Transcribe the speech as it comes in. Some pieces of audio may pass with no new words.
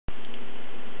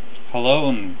Hello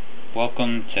and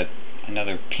welcome to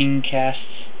another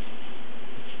PingCasts.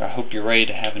 I hope you're ready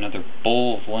to have another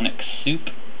bowl of Linux soup.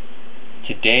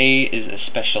 Today is a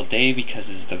special day because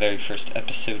it's the very first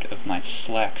episode of my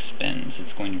Slack spins.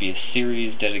 It's going to be a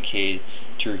series dedicated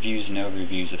to reviews and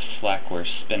overviews of Slackware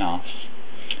spin-offs.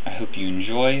 I hope you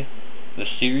enjoy the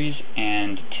series,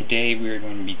 and today we are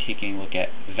going to be taking a look at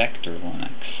Vector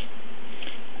Linux.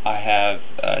 I have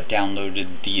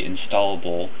downloaded the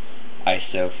installable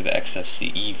ISO for the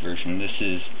XFCE version. This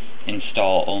is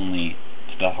install only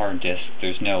to the hard disk.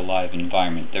 There's no live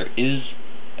environment. There is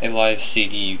a live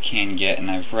CD you can get, and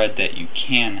I've read that you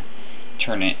can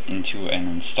turn it into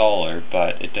an installer,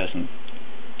 but it doesn't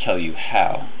tell you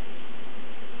how.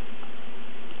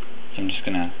 So I'm just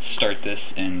going to start this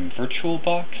in VirtualBox.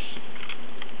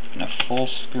 I'm going to full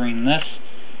screen this.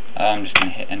 I'm just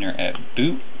going to hit enter at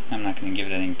boot. I'm not going to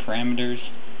give it any parameters.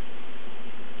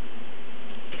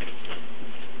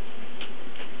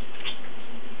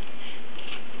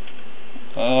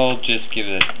 I'll just give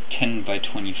it a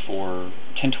 1024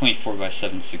 by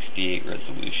 768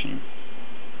 resolution.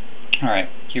 Alright,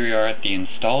 here we are at the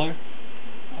installer.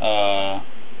 We're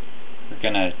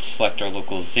going to select our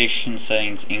localization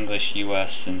settings. English,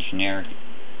 US, and generic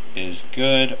is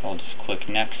good. I'll just click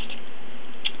next.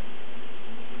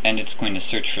 And it's going to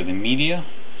search for the media.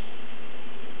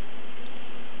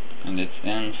 And it's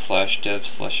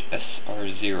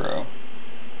n/dev/sr0.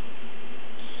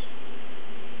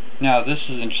 Now this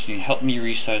is interesting. Help me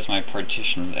resize my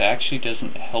partitions. It actually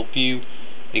doesn't help you.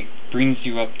 It brings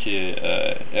you up to,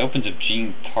 it opens up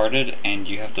gparted, and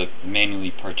you have to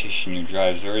manually partition your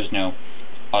drives. There is no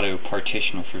auto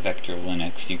partition for Vector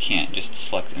Linux. You can't just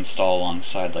select install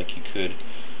alongside like you could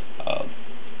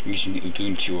using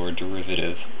Ubuntu or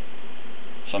derivative.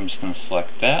 So I'm just going to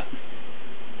select that.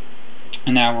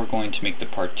 And now we're going to make the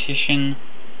partition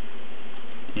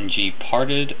in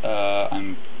gparted.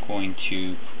 I'm going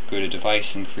to go to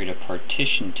device and create a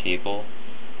partition table,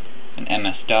 an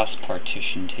MS-DOS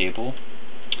partition table.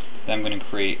 Then I'm going to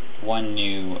create one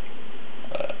new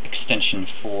extension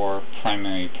for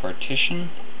primary partition.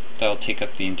 That'll take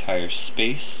up the entire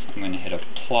space. I'm going to hit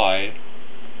apply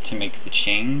to make the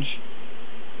change.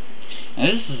 Now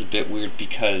this is a bit weird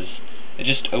because it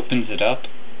just opens it up,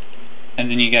 and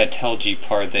then you gotta tell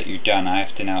gpart that you're done. I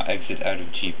have to now exit out of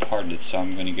gparted, so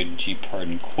I'm going to go to gpart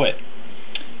and quit.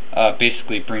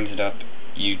 Basically it brings it up,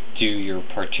 you do your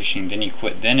partitioning, then you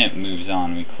quit, then it moves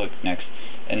on. We click next.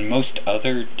 And most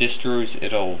other distros,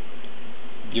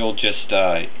 you'll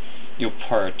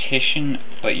partition,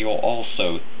 but you'll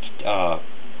also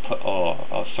put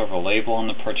a sort of a label on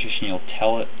the partition. You'll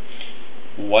tell it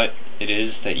what it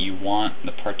is that you want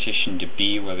the partition to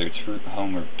be, whether it's root,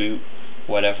 home, or boot,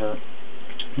 whatever.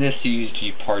 This you use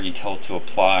gpart, you tell it to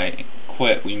apply,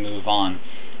 quit, we move on.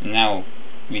 And now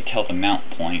we tell the mount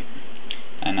point,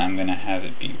 and I'm going to have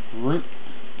it be root.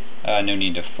 No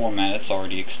need to format, it's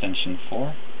already extension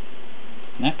 4.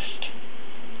 Next.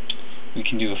 We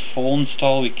can do a full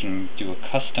install, we can do a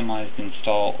customized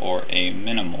install, or a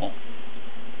minimal.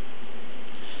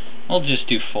 I'll just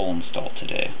do full install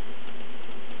today.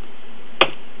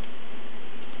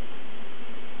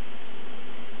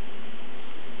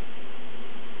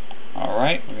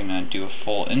 Alright, we're going to do a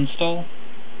full install.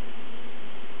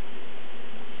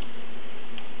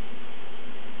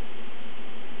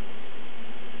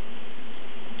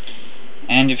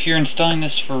 And if you're installing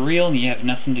this for real and you have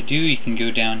nothing to do, you can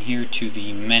go down here to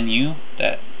the menu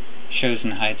that shows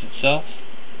and hides itself,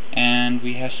 and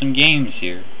we have some games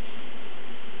here.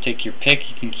 Take your pick.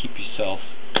 You can keep yourself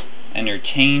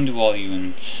entertained while you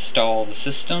install the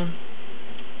system.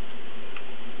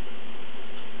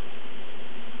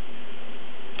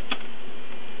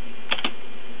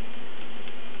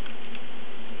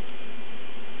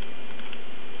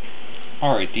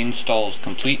 Alright, the install is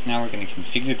complete. Now we're going to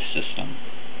configure the system.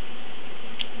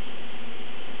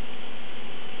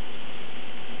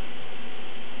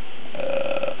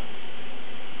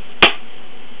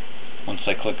 Once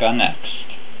I click on next.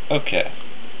 Okay.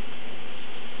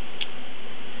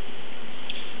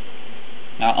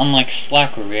 Now, unlike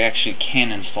Slackware, we actually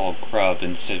can install grub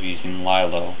instead of using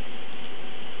Lilo.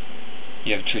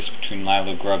 You have a choice between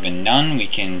Lilo, grub, and none. We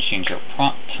can change our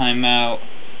prompt timeout,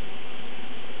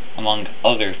 among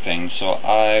other things, so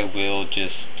I will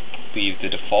just leave the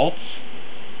defaults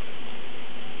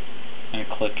and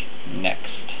click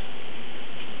next.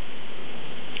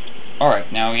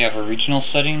 Alright, now we have our regional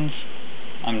settings.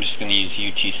 I'm just going to use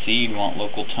UTC. You want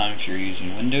local time if you're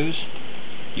using Windows,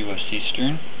 US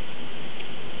Eastern.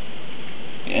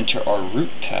 We enter our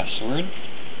root password.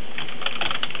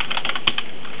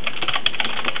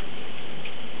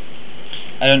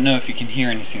 I don't know if you can hear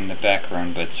anything in the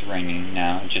background, but it's raining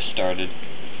now. It just started.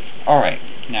 Alright,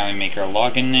 now we make our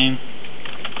login name.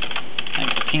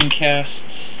 And PingCasts.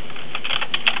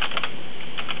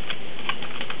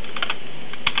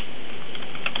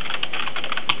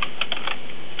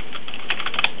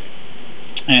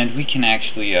 And we can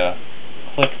actually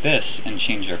click this and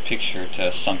change our picture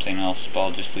to something else, but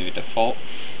I'll just leave it default.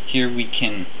 Here we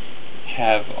can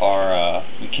have our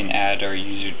we can add our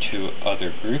user to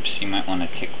other groups. You might want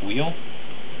to tick wheel,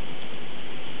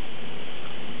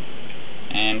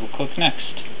 and we'll click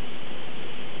next.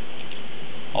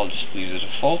 I'll just leave the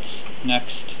default.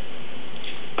 Next.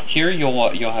 Here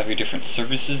you'll have your different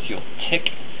services. You'll tick.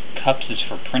 Cups is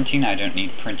for printing. I don't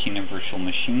need printing a virtual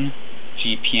machine.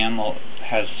 GPM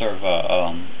has sort of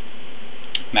a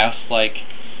mouse-like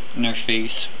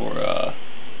interface for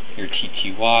your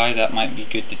TTY. That might be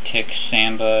good to tick.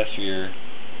 Samba if you're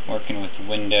working with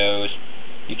Windows.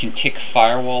 You can tick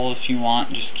firewall if you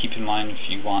want. Just keep in mind if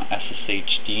you want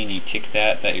SSHD and you tick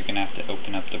that you're going to have to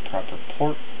open up the proper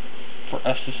port for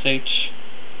SSH.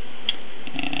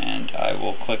 And I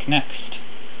will click next.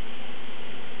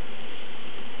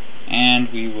 And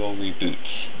we will reboot.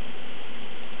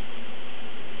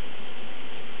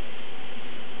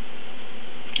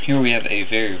 Here we have a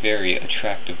very, very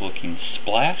attractive looking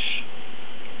splash.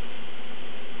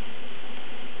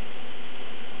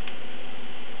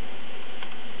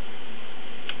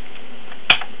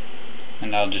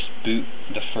 And I'll just boot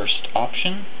the first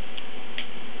option.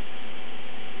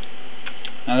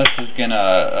 Now this is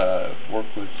gonna work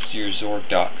with your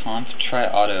Zorg.conf. Try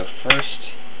auto first.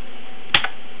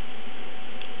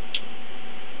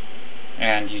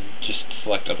 And you just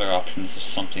select other options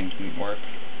if something didn't work.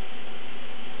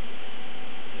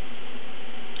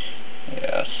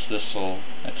 Yes, this will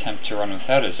attempt to run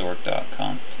without a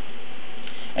Zorg.conf.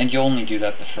 And you'll only do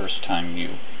that the first time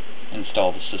you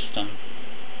install the system.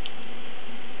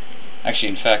 Actually,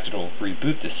 in fact, it'll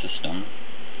reboot the system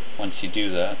once you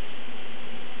do that.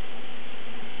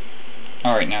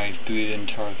 Alright, now we've booted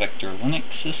into our Vector Linux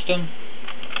system.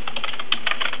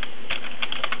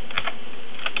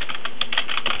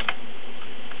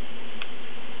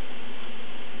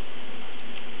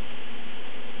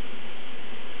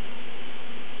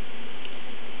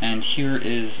 And here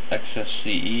is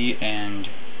XFCE, and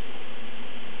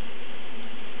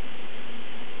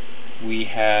we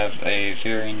have a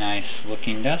very nice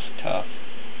looking desktop.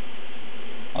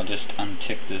 I'll just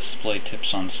untick the display tips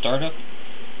on startup,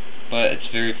 but it's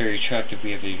very, very attractive.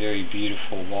 We have a very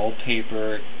beautiful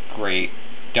wallpaper, great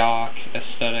dock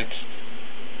aesthetics.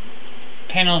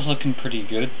 Panel's looking pretty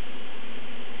good.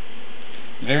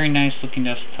 Very nice looking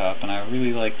desktop, and I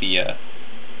really like the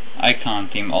icon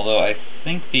theme, although I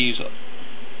think they use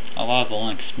a lot of the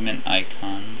Linux Mint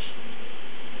icons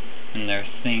in their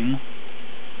theme,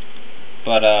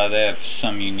 but they have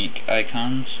some unique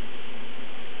icons.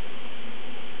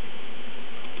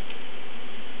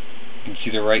 You can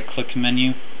see the right click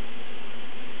menu.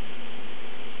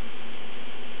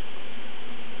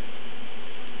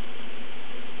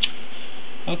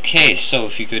 Okay, so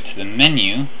if you go to the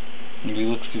menu and we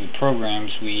look through the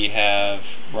programs, we have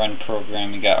run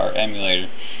program, we got our emulator.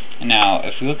 And now,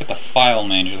 if we look at the file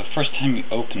manager, the first time you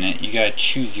open it, you gotta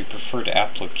choose your preferred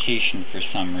application for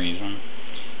some reason.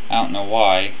 I don't know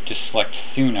why. Just select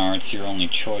Thunar, it's your only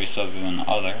choice other than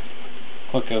other.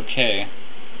 Click OK.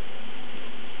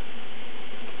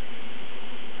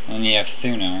 And then you have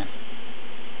Thunar,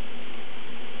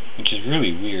 which is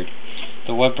really weird.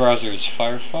 The web browser is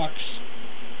Firefox.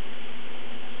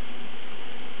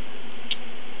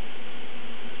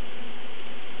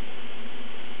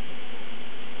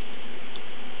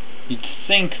 You'd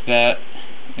think that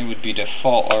it would be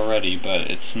default already, but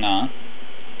it's not.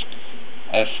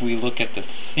 If we look at the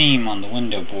theme on the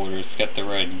window border, it's got the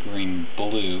red, green,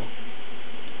 blue.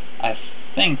 I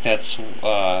think that's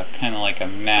kind of like a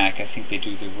Mac. I think they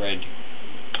do the red.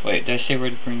 Wait, did I say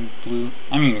red, green, blue?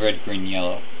 I mean red, green,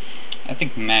 yellow. I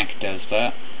think Mac does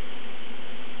that.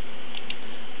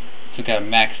 So we've got a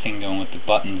Mac thing going with the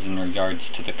buttons in regards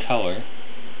to the color.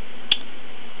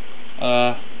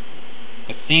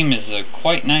 The theme is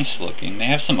quite nice looking. They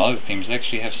have some other themes. They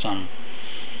actually have some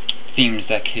themes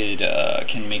that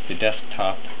can make the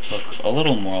desktop look a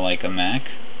little more like a Mac.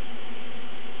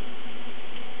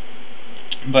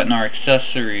 But in our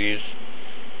accessories,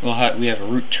 we have a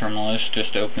root terminal. This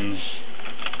just opens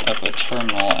up a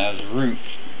terminal as root.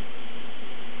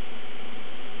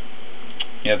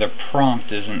 Yeah, the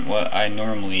prompt isn't what I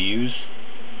normally use.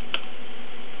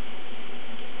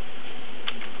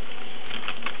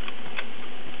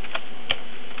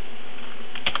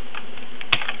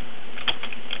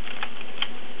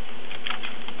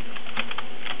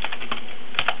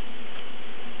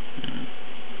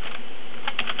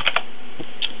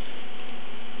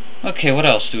 Okay, what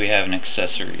else do we have in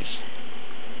accessories?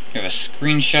 We have a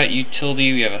screenshot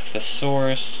utility, we have a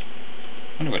thesaurus.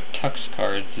 I wonder what tux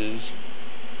cards is.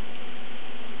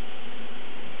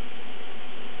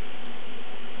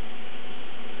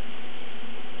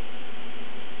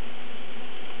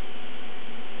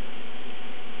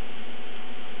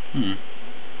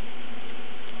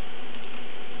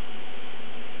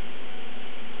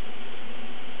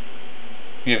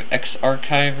 We have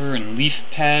Xarchiver and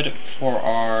LeafPad for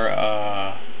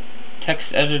our text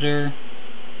editor.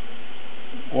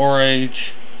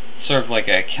 Orage, sort of like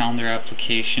a calendar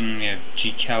application. We have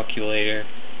Gcalculator.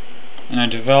 In our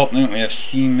development, we have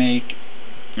CMake.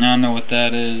 I don't know what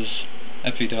that is.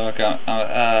 Epidoc,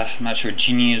 I'm not sure.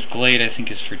 Genius Glade, I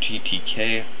think, is for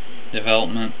GTK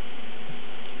development.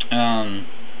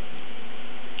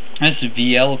 This is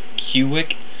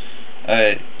VLQWIC.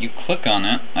 You click on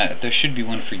it. There should be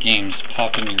one for games.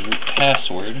 Pop in your root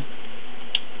password.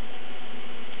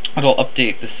 It'll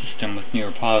update the system with new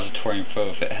repository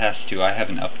info if it has to. I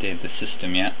haven't updated the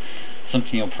system yet.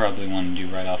 Something you'll probably want to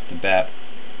do right off the bat.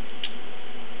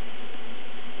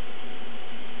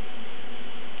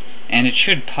 And it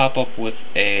should pop up with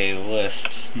a list.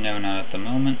 No, not at the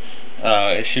moment.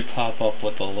 It should pop up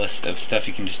with a list of stuff.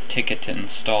 You can just tick it to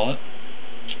install it.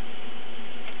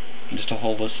 Just a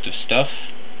whole list of stuff,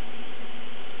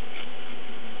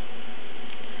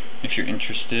 if you're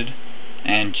interested.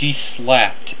 And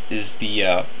gslapt is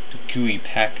the GUI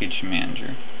package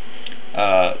manager.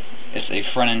 It's a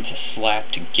front end to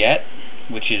slapt-get,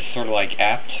 which is sort of like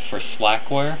apt for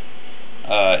Slackware.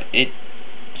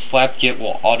 Slapt-get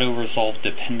will auto-resolve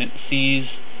dependencies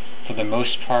for the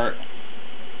most part,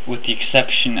 with the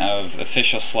exception of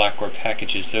official Slackware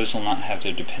packages. Those will not have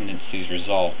their dependencies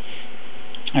resolved.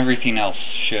 Everything else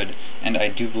should, and I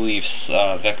do believe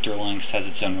VectorLinks has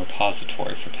its own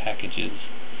repository for packages.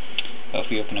 If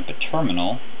we open up a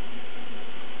terminal,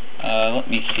 let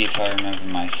me see if I remember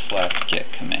my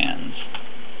slapt-get commands.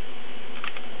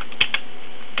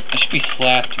 It should be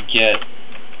slapt-get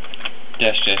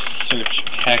 --search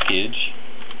package,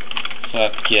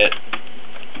 slapt-get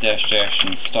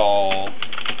 --install.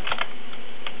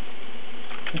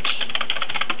 Oops.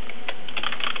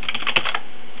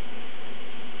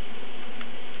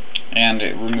 And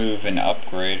remove and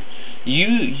upgrade. You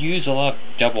use a lot of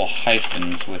double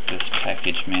hyphens with this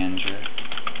package manager.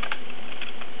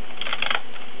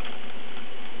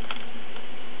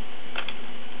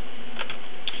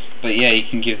 But yeah, you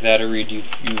can give that a read if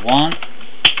you want.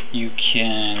 You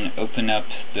can open up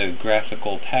the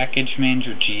graphical package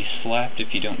manager, gslapt,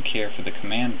 if you don't care for the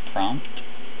command prompt.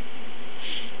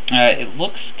 It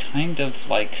looks kind of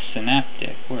like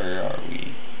Synaptic. Where are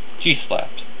we?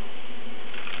 Gslapt.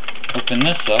 Open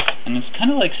this up, and it's kind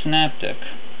of like Synaptic.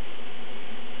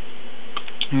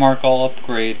 Mark all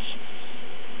upgrades,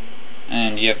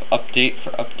 and you have update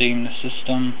for updating the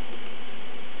system.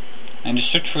 And just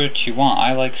search for what you want.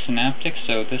 I like Synaptic,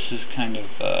 so this is kind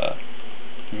of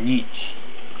neat.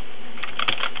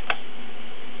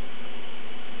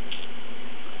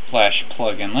 Flash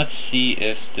plugin. Let's see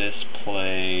if this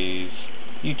plays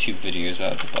YouTube videos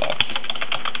out of the box.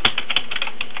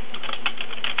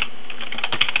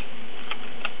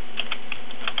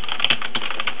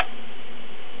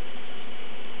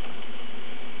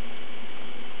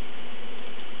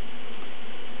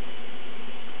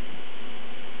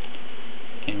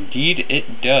 Indeed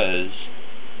it does.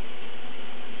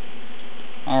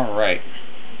 Alright.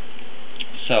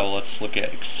 So let's look at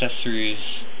accessories.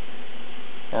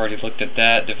 Already looked at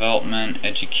that. Development,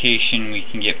 education. We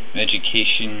can get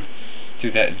education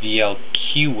through that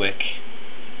VLQWIC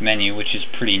menu, which is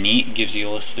pretty neat. It gives you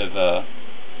a list of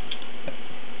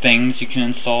things you can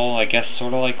install, I guess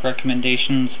sort of like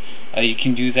recommendations. You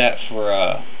can do that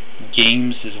for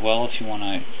games as well if you want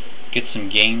to get some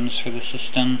games for the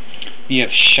system. You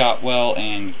have Shotwell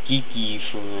and Geeky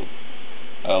for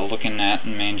looking at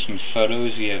and managing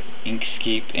photos. We have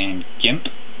Inkscape and GIMP.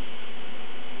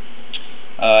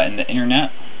 And the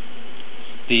internet,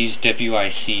 they use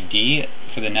WICD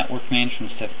for the network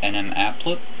management instead of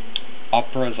NMApplet.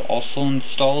 Opera is also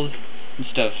installed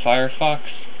instead of Firefox.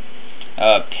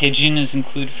 Pigeon is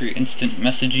included for your instant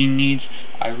messaging needs.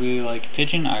 I really like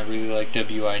Pigeon, I really like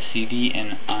WICD,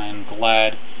 and I'm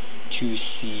glad to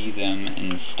see them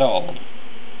installed.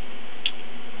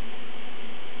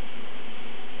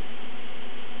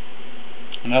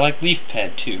 And I like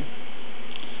LeafPad too.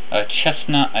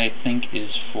 Chestnut, I think, is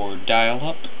for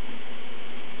dial-up.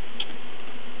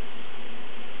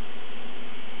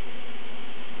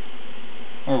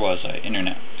 Or was I?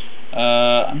 Internet.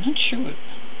 I'm not sure what...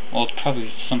 Well, it's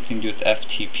probably something to do with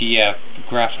FTP. Yeah,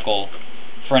 graphical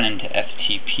front end to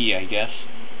FTP, I guess.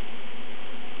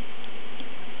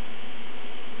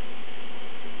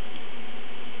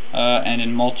 And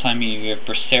in multimedia, we have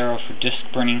Bracero for disk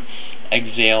burning,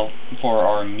 Exhale for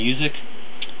our music.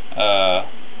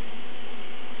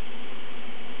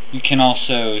 You can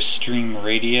also stream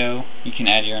radio. You can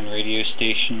add your own radio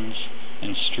stations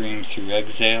and stream through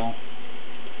Exhale.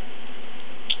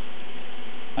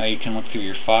 You can look through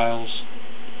your files.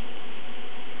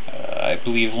 I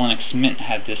believe Linux Mint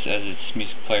had this as its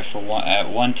music player at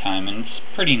one time, and it's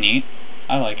pretty neat.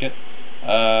 I like it.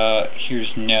 Here's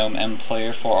GNOME M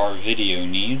Player for our video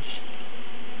needs.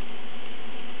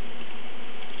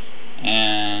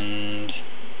 And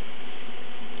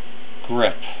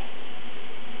grep.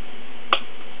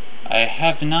 I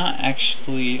have not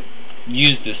actually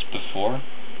used this before.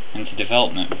 It's a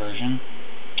development version.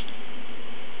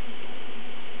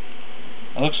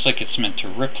 It looks like it's meant to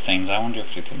rip things. I wonder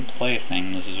if it can play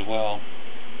things as well.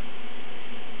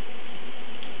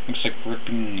 Looks like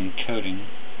ripping and encoding.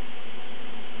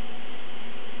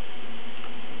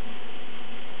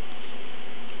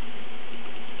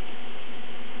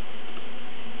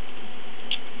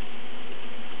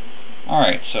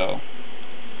 Alright, so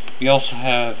we also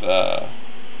have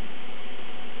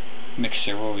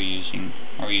Mixer. What are we using?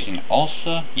 Are we using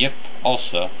ALSA? Yep,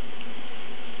 ALSA.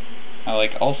 I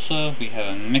like ALSA. We have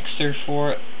a mixer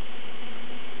for it.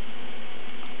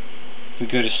 If we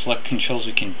go to select controls,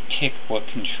 we can pick what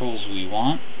controls we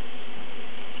want.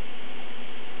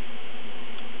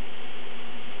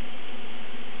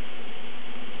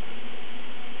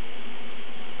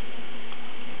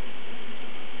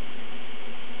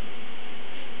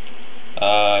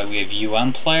 We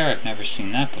have Player. I've never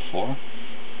seen that before.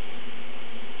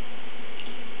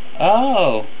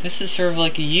 Oh, this is sort of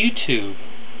like a YouTube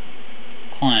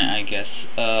client, I guess.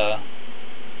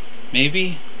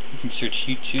 Maybe you can search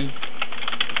YouTube.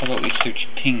 How about we search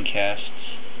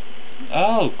PingCasts?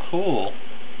 Oh, cool.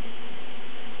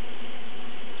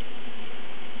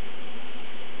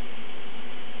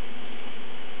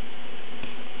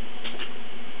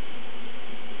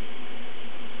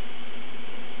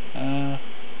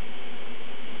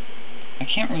 I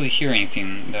can't really hear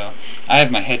anything though. I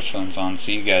have my headphones on,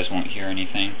 so you guys won't hear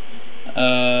anything.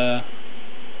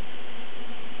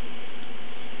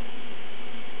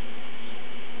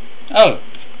 Oh,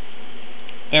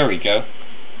 there we go.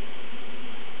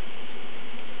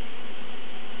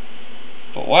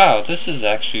 But wow, this is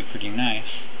actually pretty nice.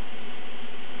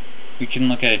 We can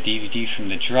look at a DVD from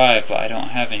the drive, but I don't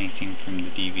have anything from the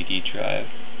DVD drive.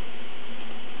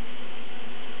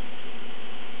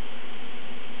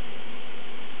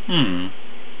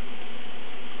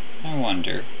 I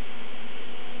wonder.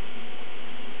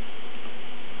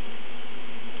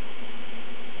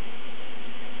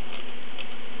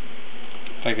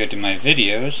 If I go to my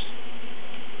videos,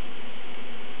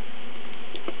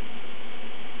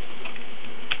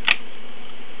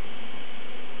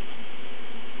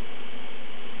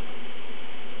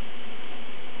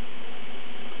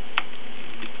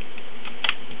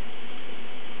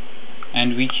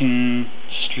 and we can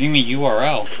stream a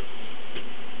URL.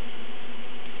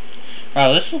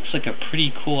 Wow, this looks like a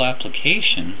pretty cool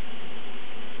application.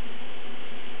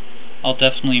 I'll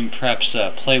definitely perhaps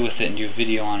play with it and do a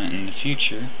video on it in the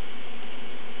future.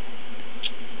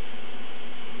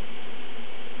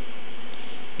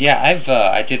 Yeah,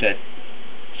 I did a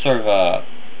sort of a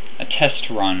test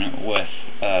run with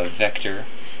Vector,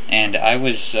 and I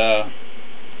was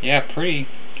yeah, pretty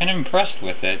kind of impressed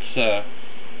with it. It's a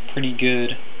pretty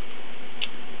good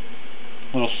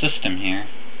little system here.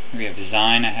 We have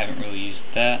design. I haven't really used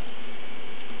that.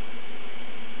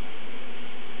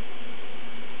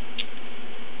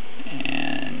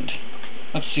 And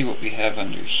let's see what we have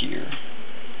under here.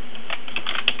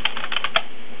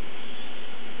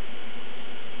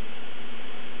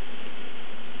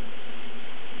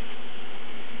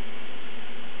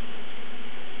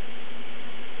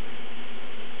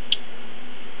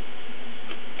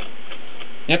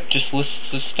 Yep, just lists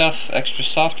of stuff, extra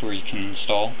software you can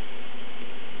install.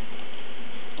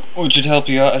 Which would help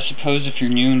you out, I suppose, if you're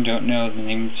new and don't know the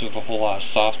names of a whole lot of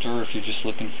software, or if you're just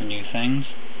looking for new things.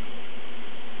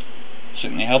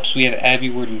 Certainly helps. We have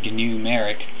AbiWord and GNU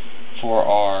Merrick for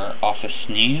our office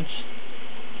needs.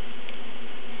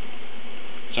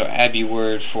 So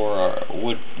AbiWord for our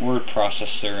word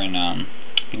processor, and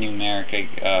GNU Merrick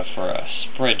for a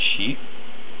spreadsheet.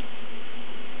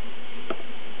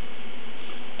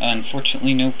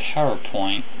 Unfortunately, no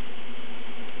PowerPoint.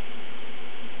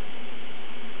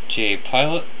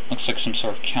 Pilot looks like some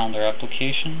sort of calendar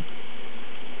application.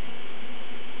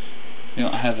 We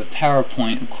don't have a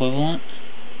PowerPoint equivalent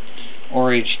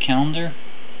or Calendar.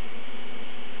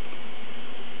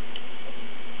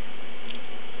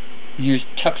 Here's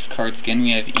Tux cards again.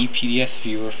 We have ePDF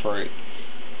viewer for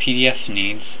PDF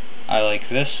needs. I like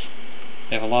this.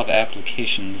 They have a lot of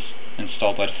applications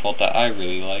installed by default that I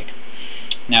really like.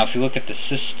 Now if you look at the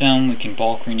system, we can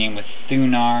bulk rename with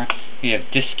Thunar. We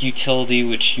have disk utility,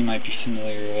 which you might be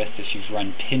familiar with if you've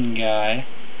run PingCasts.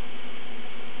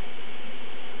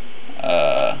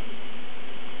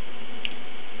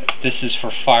 This is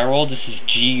for firewall. This is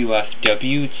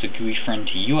GUFW. It's a GUI friend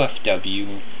to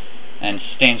UFW and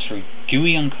stands for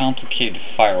GUI Uncomplicated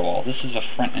Firewall. This is a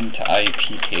front end to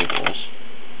IP tables.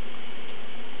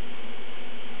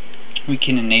 We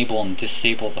can enable and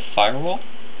disable the firewall.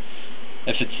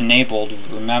 If it's enabled,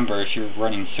 remember if you're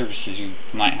running services you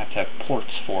might have to have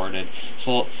ports for it.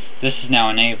 So this is now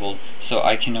enabled, so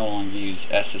I can no longer use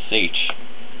SSH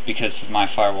because my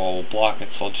firewall will block it.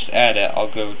 So I'll just add it.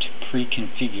 I'll go to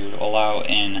pre-configured, allow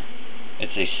in,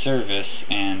 it's a service,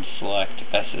 and select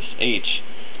SSH,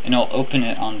 and it'll open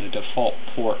it on the default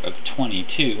port of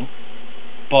 22.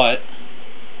 But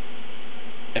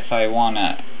if I want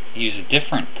to use a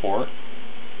different port,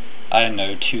 I don't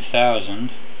know,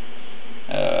 2000,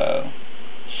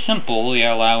 simply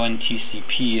allow in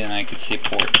TCP, and I could say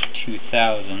port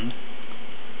 2000,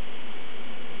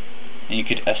 and you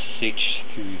could SSH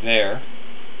through there.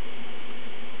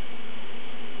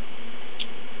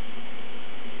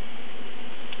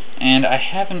 And I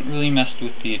haven't really messed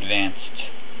with the advanced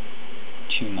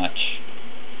too much.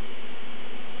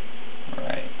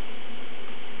 Alright.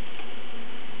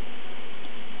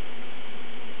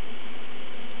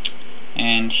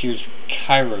 And here's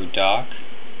CairoDoc.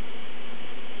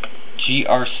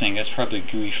 grsync, that's probably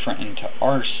GUI front end to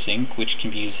rsync, which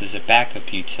can be used as a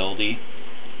backup utility.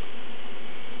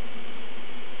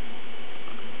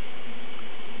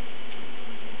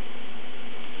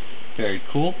 Very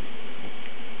cool.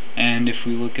 And if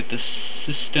we look at the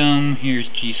system, here's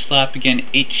gslap again,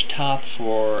 htop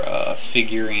for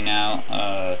figuring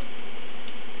out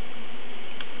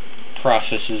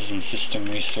processes and system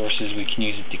resources. We can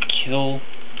use it to kill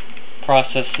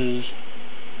processes.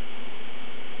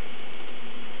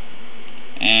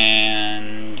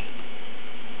 And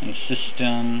in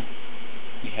system,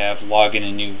 we have log in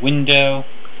a new window.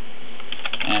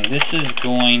 And this is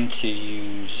going to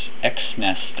use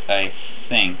xnest, I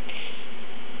think.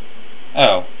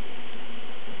 Oh,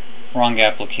 wrong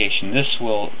application. This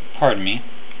will, pardon me,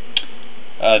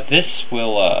 this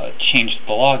will change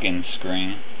the login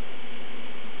screen.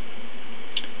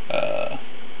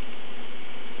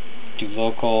 Do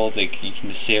local, you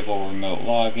can disable remote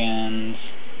logins.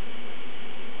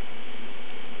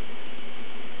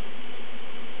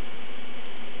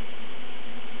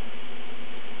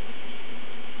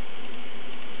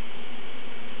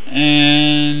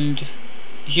 And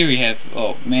here we have,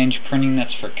 manage printing,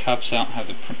 that's for cups. I don't have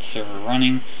the print server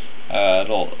running.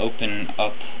 It'll open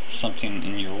up something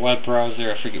in your web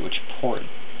browser. I forget which port,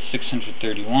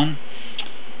 631.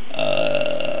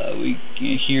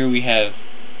 Here we have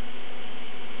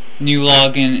new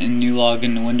login and new login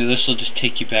in the window. This will just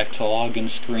take you back to a login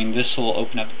screen. This will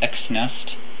open up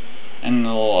xnest, and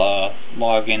it'll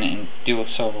log in and do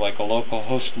sort of like a local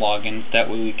host login. That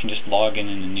way we can just log in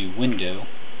a new window.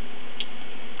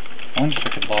 I wonder if I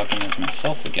could log in as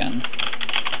myself again.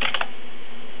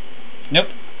 Nope.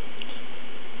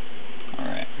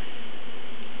 Alright.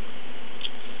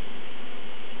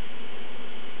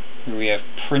 Here we have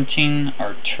printing,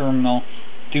 our terminal,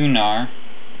 Thunar,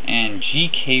 and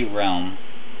GK Realm.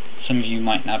 Some of you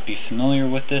might not be familiar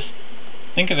with this.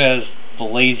 Think of it as the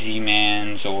lazy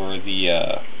man's or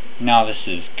the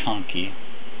novice's Conky.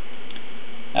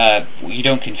 You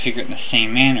don't configure it in the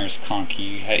same manner as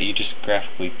Conky. You just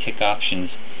graphically tick options.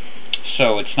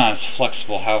 So it's not as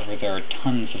flexible. However, there are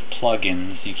tons of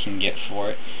plugins you can get for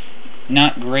it.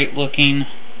 Not great looking.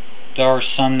 There are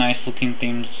some nice looking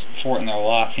themes for it, and there are a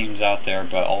lot of themes out there,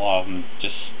 but a lot of them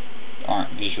just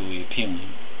aren't visually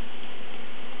appealing.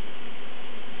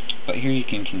 But here you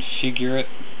can configure it.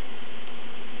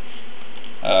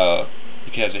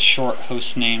 You can have a short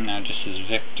host name, now just as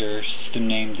Victor, system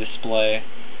name, display.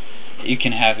 You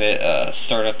can have it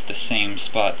start up at the same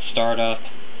spot, startup.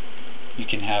 You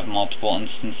can have multiple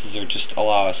instances or just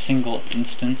allow a single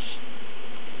instance.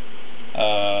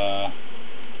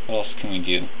 What else can we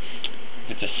do?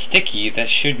 If it's a sticky, that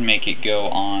should make it go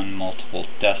on multiple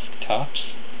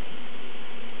desktops.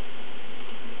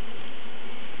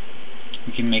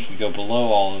 We can make it go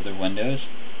below all other windows.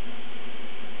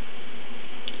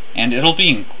 And it'll be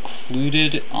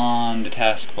included on the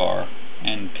taskbar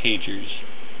and pagers.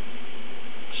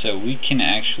 So we can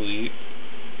actually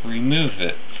remove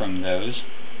it from those.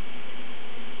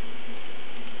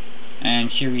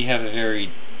 And here we have a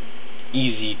very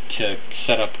easy to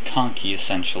set up Conky,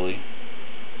 essentially.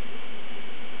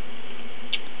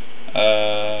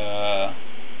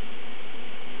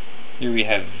 Here we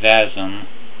have Vasm.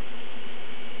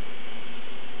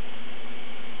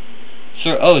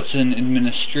 So, it's an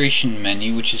administration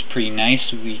menu, which is pretty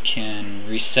nice. We can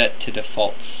reset to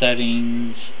default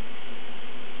settings.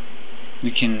 We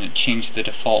can change the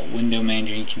default window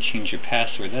manager. You can change your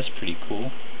password. That's pretty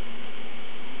cool.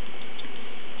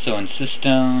 So in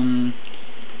system,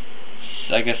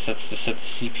 I guess that's to set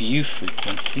the CPU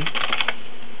frequency.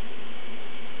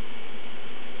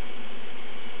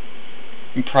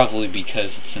 And probably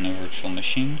because it's in a virtual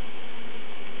machine.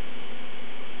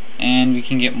 And we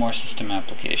can get more system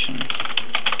applications.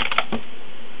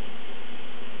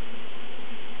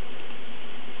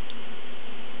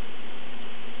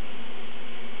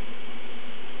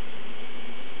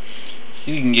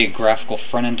 So we can get graphical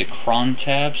front-end to cron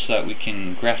tabs so that we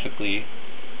can graphically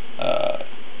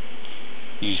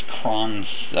use crons,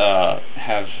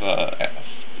 have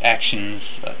actions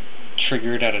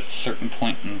triggered at a certain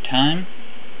point in time.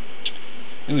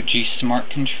 Ooh, G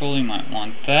Smart Control, you might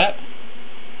want that.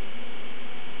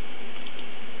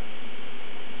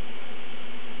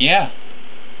 Yeah,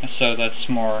 so that's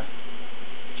more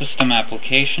system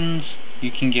applications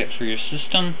you can get for your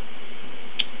system.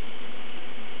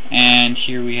 And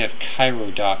here we have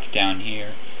CheiroDoc down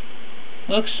here.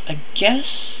 Looks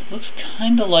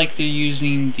kind of like they're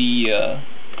using the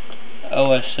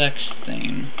OS X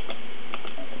theme,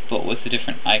 but with a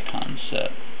different icon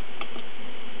set.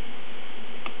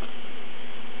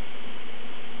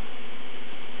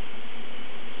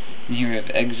 And here we have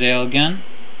Exale again.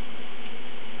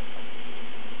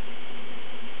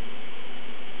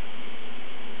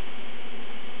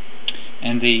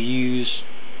 And they use,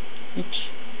 if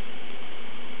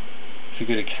you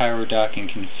go to CheiroDoc and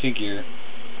configure,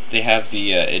 they have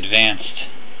the advanced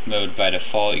mode by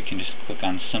default. You can just click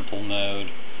on simple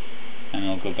mode and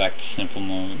it'll go back to simple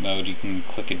mode. You can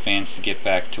click advanced to get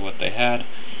back to what they had.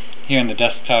 Here on the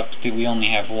desktop we only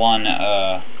have one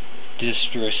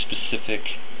distro specific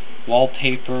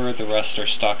wallpaper. The rest are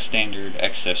stock standard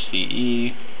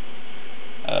XFCE.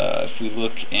 If we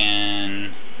look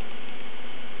in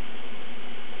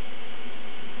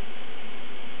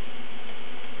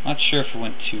not sure if it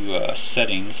went to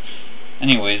settings.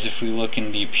 Anyways, if we look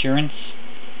in the appearance,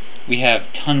 we have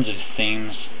tons of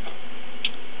themes.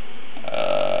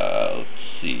 Let's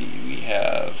see, we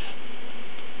have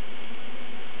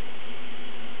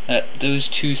those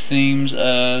two themes.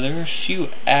 There are a few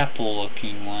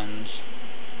Apple-looking ones.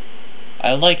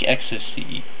 I like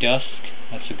XFCE Dusk.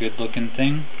 That's a good-looking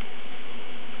thing.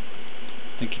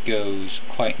 I think it goes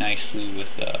quite nicely with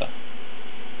the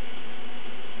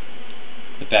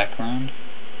background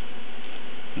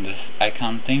and this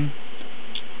icon thing.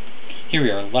 Here we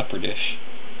are, Leopardish,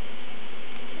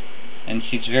 and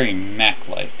see, it's very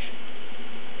Mac-like.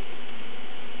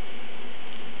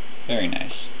 Very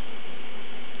nice.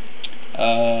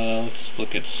 Let's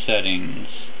look at settings.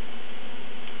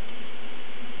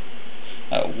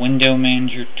 Window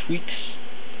manager tweaks.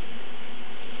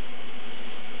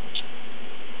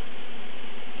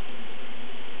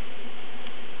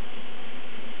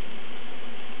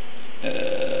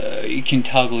 You can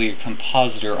toggle your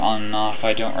compositor on and off.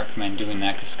 I don't recommend doing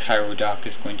that because CheiroDoc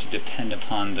is going to depend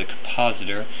upon the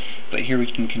compositor. But here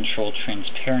we can control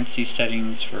transparency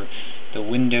settings for the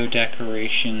window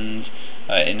decorations,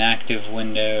 inactive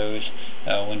windows,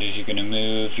 windows you're going to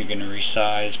move, you're going to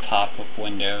resize, pop-up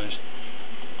windows.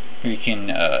 Here you can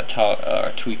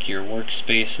tweak your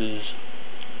workspaces.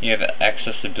 You have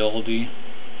accessibility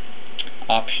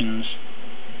options.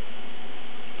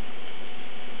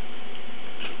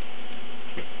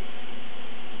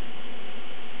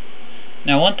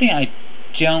 Now, one thing I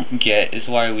don't get is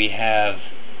why we have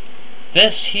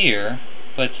this here,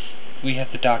 but we have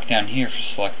the dock down here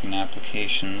for selecting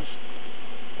applications.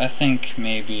 I think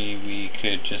maybe we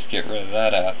could just get rid of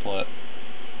that applet,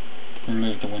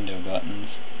 remove the window buttons.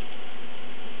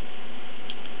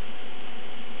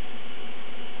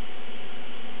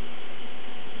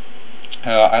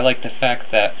 I like the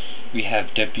fact that we have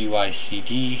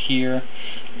WICD here.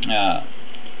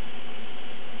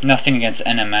 Nothing against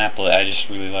NMApplet, I just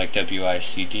really like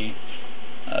WICD.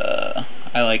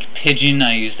 I like Pigeon,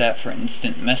 I use that for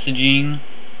instant messaging.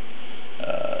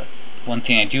 One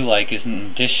thing I do like is,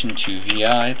 in addition to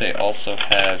VI, they also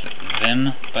have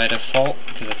Vim by default,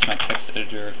 because that's my text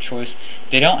editor of choice.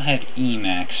 They don't have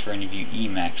Emacs for any of you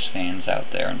Emacs fans out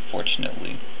there,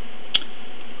 unfortunately.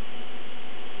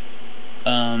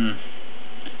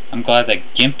 I'm glad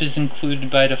that GIMP is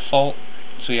included by default.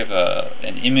 So we have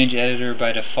an image editor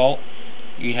by default.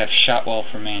 we have Shotwell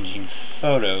for managing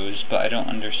photos, but I don't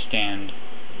understand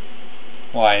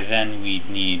why then we'd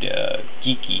need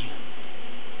Geeky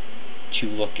to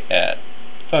look at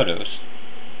photos.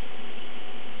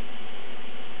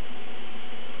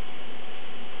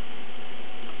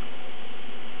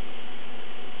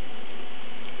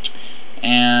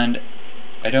 And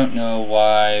I don't know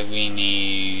why we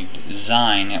need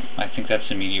Zine. I think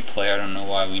that's a media player. I don't know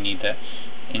why we need that.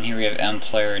 And here we have M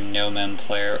player, no mem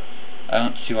player. I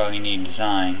don't see why we need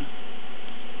Zine.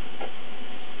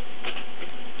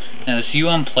 Now this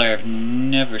UM player I've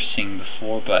never seen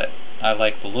before, but I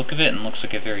like the look of it and looks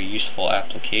like a very useful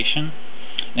application.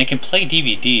 And it can play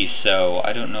DVD, so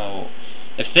I don't know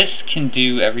if this can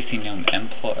do everything M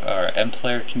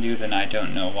player can do. Then I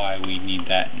don't know why we need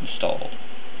that installed.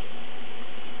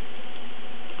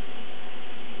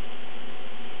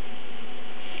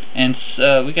 And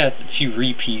we got a few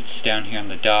repeats down here on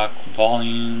the dock.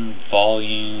 Volume,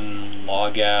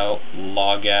 logout,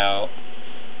 logout,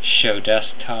 show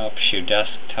desktop.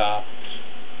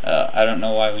 I don't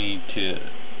know why we need to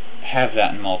have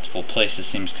that in multiple places.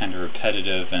 Seems kind of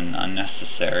repetitive and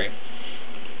unnecessary.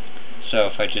 So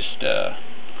if I just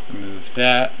remove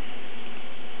that,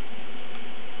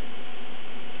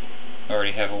 I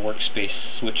already have a workspace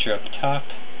switcher up top.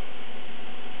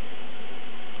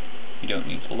 You don't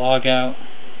need the logout.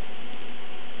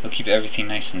 We'll keep everything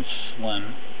nice and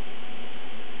slim.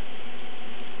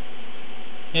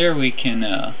 Here we can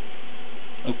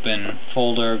open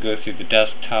folder, go through the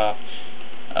desktop.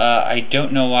 I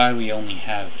don't know why we only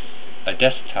have a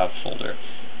desktop folder.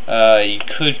 You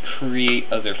could create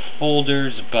other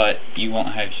folders, but you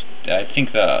won't have. I think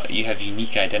you have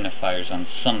unique identifiers on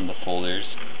some of the folders.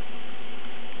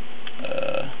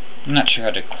 I'm not sure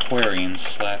how to query in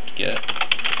Slackware.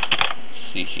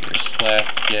 See here,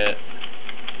 Slackware.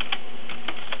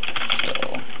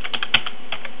 So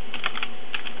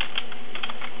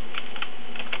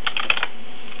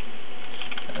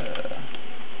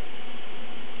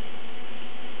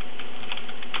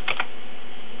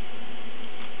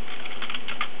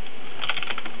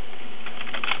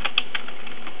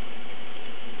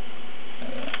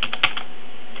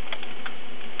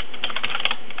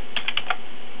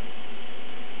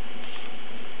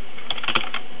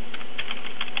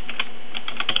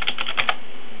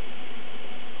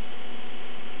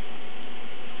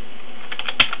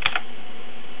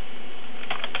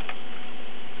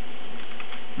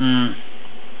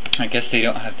I guess they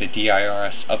don't have the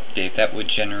DIRS update. That would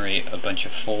generate a bunch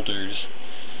of folders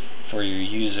for your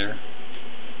user.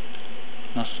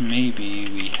 Unless maybe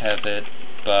we have it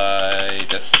by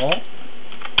default.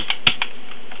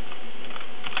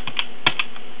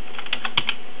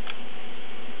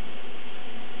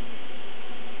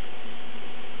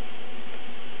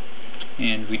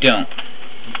 And we don't.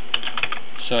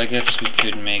 So I guess we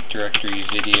could make directory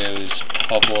videos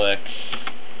public,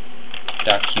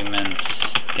 documents,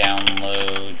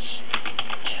 downloads,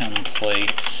 templates.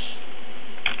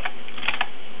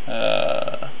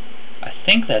 I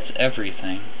think that's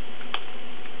everything.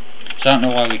 So I don't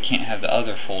know why we can't have the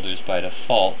other folders by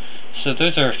default. So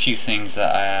those are a few things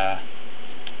that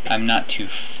I'm not too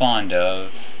fond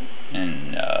of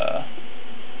in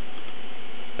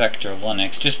Vector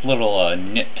Linux. Just little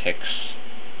nitpicks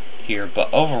here,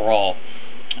 but overall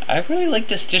I really like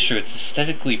this distro. It's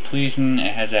aesthetically pleasing.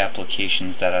 It has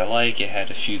applications that I like. It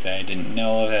had a few that I didn't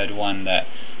know of. It had one that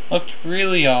looked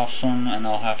really awesome, and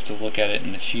I'll have to look at it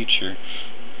in the future.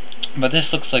 But this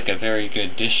looks like a very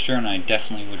good distro, and I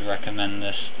definitely would recommend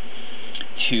this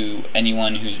to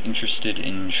anyone who's interested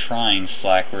in trying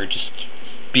Slackware. Just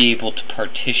be able to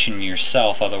partition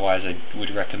yourself. Otherwise, I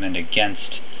would recommend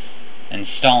against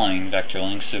installing Vector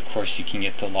Linux. So of course, you can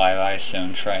get the live ISO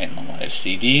and try it in the live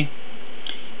CD.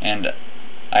 And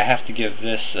I have to give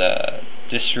this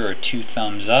distro 2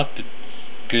 thumbs up.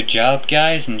 Good job,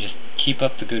 guys, and just keep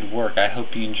up the good work. I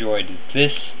hope you enjoyed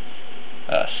this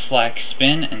Slack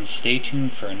spin, and stay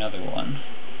tuned for another one.